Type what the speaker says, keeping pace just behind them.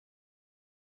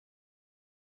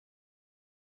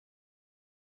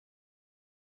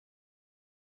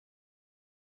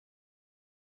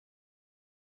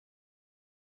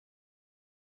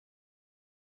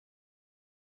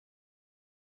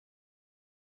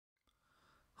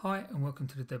Hi and welcome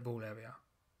to the dead ball area.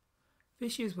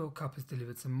 This year's World Cup has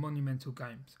delivered some monumental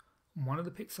games, and one of the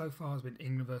picks so far has been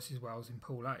England versus Wales in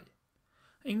Pool A.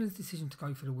 England's decision to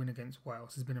go for the win against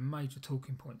Wales has been a major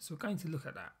talking point, so we're going to look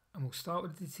at that, and we'll start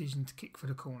with the decision to kick for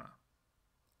the corner.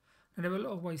 Now there are a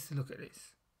lot of ways to look at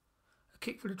this. A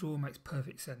kick for the draw makes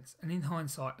perfect sense, and in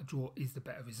hindsight a draw is the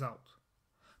better result.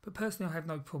 But personally I have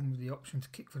no problem with the option to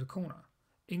kick for the corner.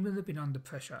 England have been under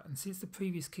pressure, and since the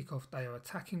previous kick-off they are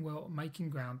attacking well, making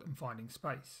ground and finding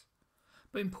space.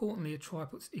 But importantly, a try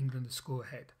puts England a score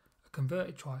ahead. A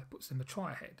converted try puts them a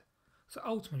try ahead. So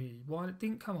ultimately, while it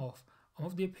didn't come off, I'm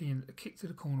of the opinion that the kick to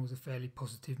the corner was a fairly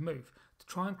positive move to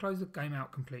try and close the game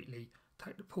out completely,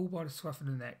 take the ball by the scruff of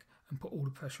the neck and put all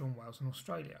the pressure on Wales and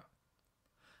Australia.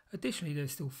 Additionally,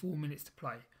 there's still 4 minutes to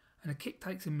play, and a kick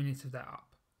takes a minute of that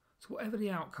up. So whatever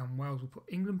the outcome, Wales will put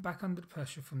England back under the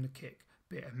pressure from the kick,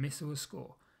 be it a miss or a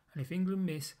score, and if England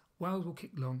miss, Wales will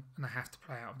kick long and they have to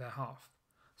play out of their half.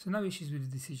 So no issues with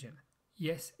the decision.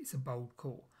 Yes, it's a bold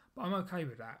call, but I'm okay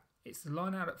with that. It's the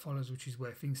line out that follows which is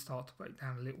where things start to break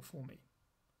down a little for me.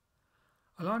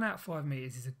 A line out 5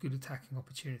 metres is a good attacking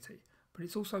opportunity, but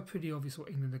it's also pretty obvious what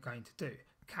England are going to do,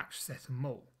 catch, set and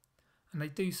maul. And they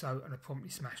do so and are promptly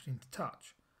smashed into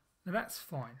touch. Now that's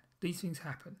fine, these things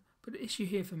happen, but the issue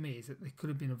here for me is that they could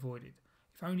have been avoided,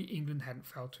 if only England hadn't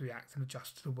failed to react and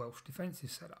adjust to the Welsh defensive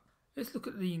setup. Let's look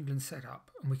at the England setup,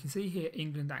 and we can see here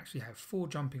England actually have 4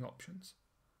 jumping options.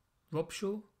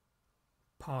 Robshaw,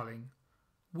 Parling,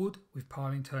 Wood with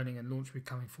Parling turning and Launchbury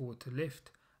coming forward to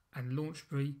lift, and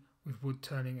Launchbury with Wood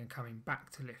turning and coming back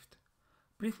to lift.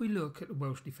 But if we look at the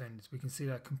Welsh defenders, we can see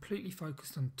they're completely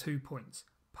focused on 2 points,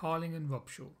 Parling and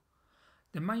Robshaw.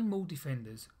 The main maul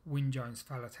defenders, Wyn Jones,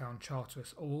 Faletau and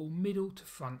Charteris, are all middle to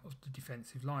front of the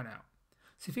defensive line-out.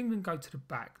 So if England go to the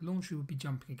back, Launchbury would be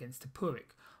jumping against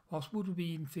Tupuric, whilst Wood would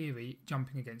be in theory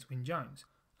jumping against Wyn Jones,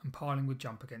 and Parling would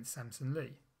jump against Samson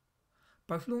Lee.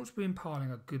 Both Launchbury and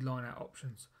Parling are good line-out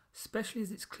options, especially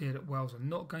as it's clear that Wales are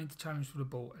not going to challenge for the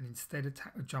ball and instead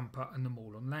attack the jumper and the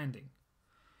maul on landing.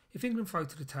 If England throw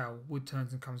to the tail, Wood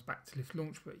turns and comes back to lift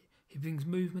Launchbury. He brings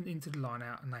movement into the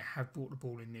line-out and they have brought the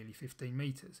ball in nearly 15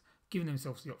 metres, giving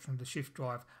themselves the option of the shift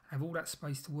drive and have all that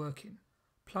space to work in.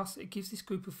 Plus, it gives this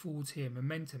group of forwards here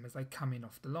momentum as they come in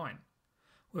off the line,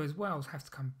 whereas Wales have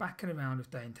to come back and around if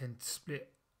they intend to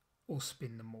split or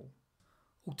spin the maul.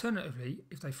 Alternatively,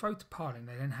 if they throw to Parling,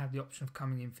 they then have the option of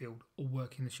coming infield or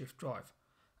working the shift drive,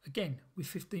 again with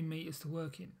 15 metres to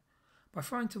work in. By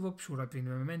throwing to Robshaw, they bring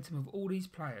the momentum of all these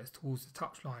players towards the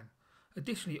touchline.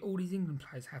 Additionally, all these England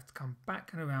players have to come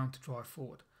back and around to drive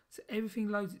forward, so everything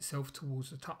loads itself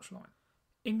towards the touchline.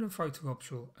 England throw to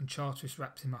Robshaw and Charteris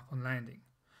wraps him up on landing.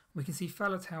 We can see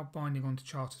Faletau binding onto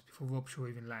Charteris before Robshaw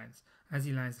even lands, and as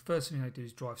he lands the first thing they do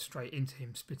is drive straight into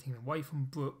him, splitting away from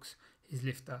Brooks, his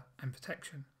lifter and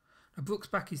protection. Now Brooks'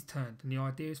 back is turned and the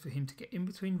idea is for him to get in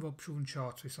between Robshaw and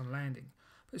Charteris on landing,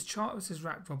 but as Charteris has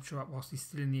wrapped Robshaw up whilst he's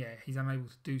still in the air, he's unable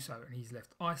to do so and he's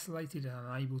left isolated and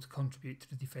unable to contribute to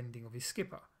the defending of his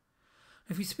skipper.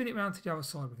 If we spin it round to the other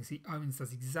side, we can see Owens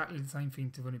does exactly the same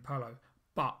thing to Vunipola,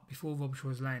 but before Robshaw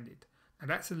has landed. Now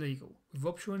that's illegal. With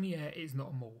Robshaw in the air it is not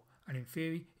a maul, and in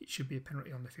theory it should be a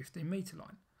penalty on the 15 metre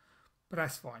line. But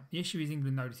that's fine. The issue is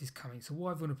England know this is coming, so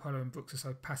why Vunipola and Brooks are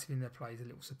so passive in their play is a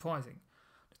little surprising.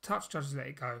 The touch judges let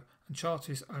it go, and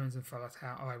Charteris, Owens and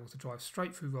Faletau are able to drive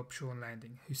straight through Robshaw on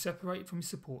landing, who separated from his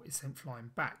support is sent flying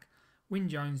back. Wyn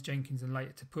Jones, Jenkins and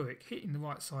later Tupuric hitting the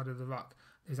right side of the ruck.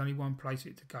 There's only one place for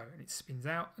it to go and it spins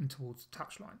out and towards the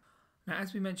touchline. Now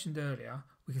as we mentioned earlier,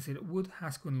 we can see that Wood,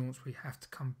 Haskell and Launchbury have to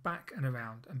come back and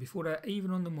around, and before they're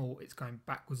even on the maul it's going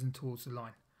backwards and towards the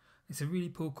line. It's a really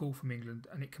poor call from England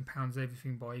and it compounds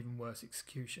everything by even worse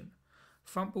execution.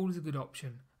 Front ball is a good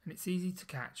option and it's easy to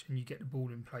catch and you get the ball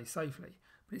in play safely,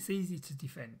 but it's easy to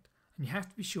defend and you have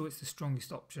to be sure it's the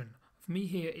strongest option. For me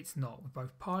here it's not, with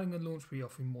both Parling and Launchbury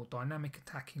offering more dynamic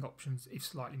attacking options if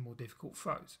slightly more difficult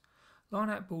throws. Line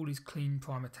out ball is clean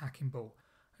prime attacking ball,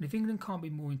 and if England can't be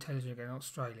more intelligent against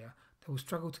Australia, they will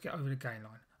struggle to get over the gain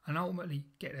line and ultimately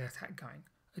get their attack going.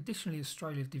 Additionally,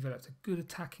 Australia have developed a good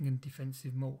attacking and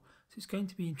defensive maul, so it's going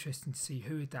to be interesting to see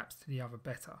who adapts to the other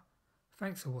better.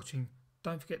 Thanks for watching.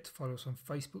 Don't forget to follow us on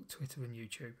Facebook, Twitter and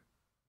YouTube.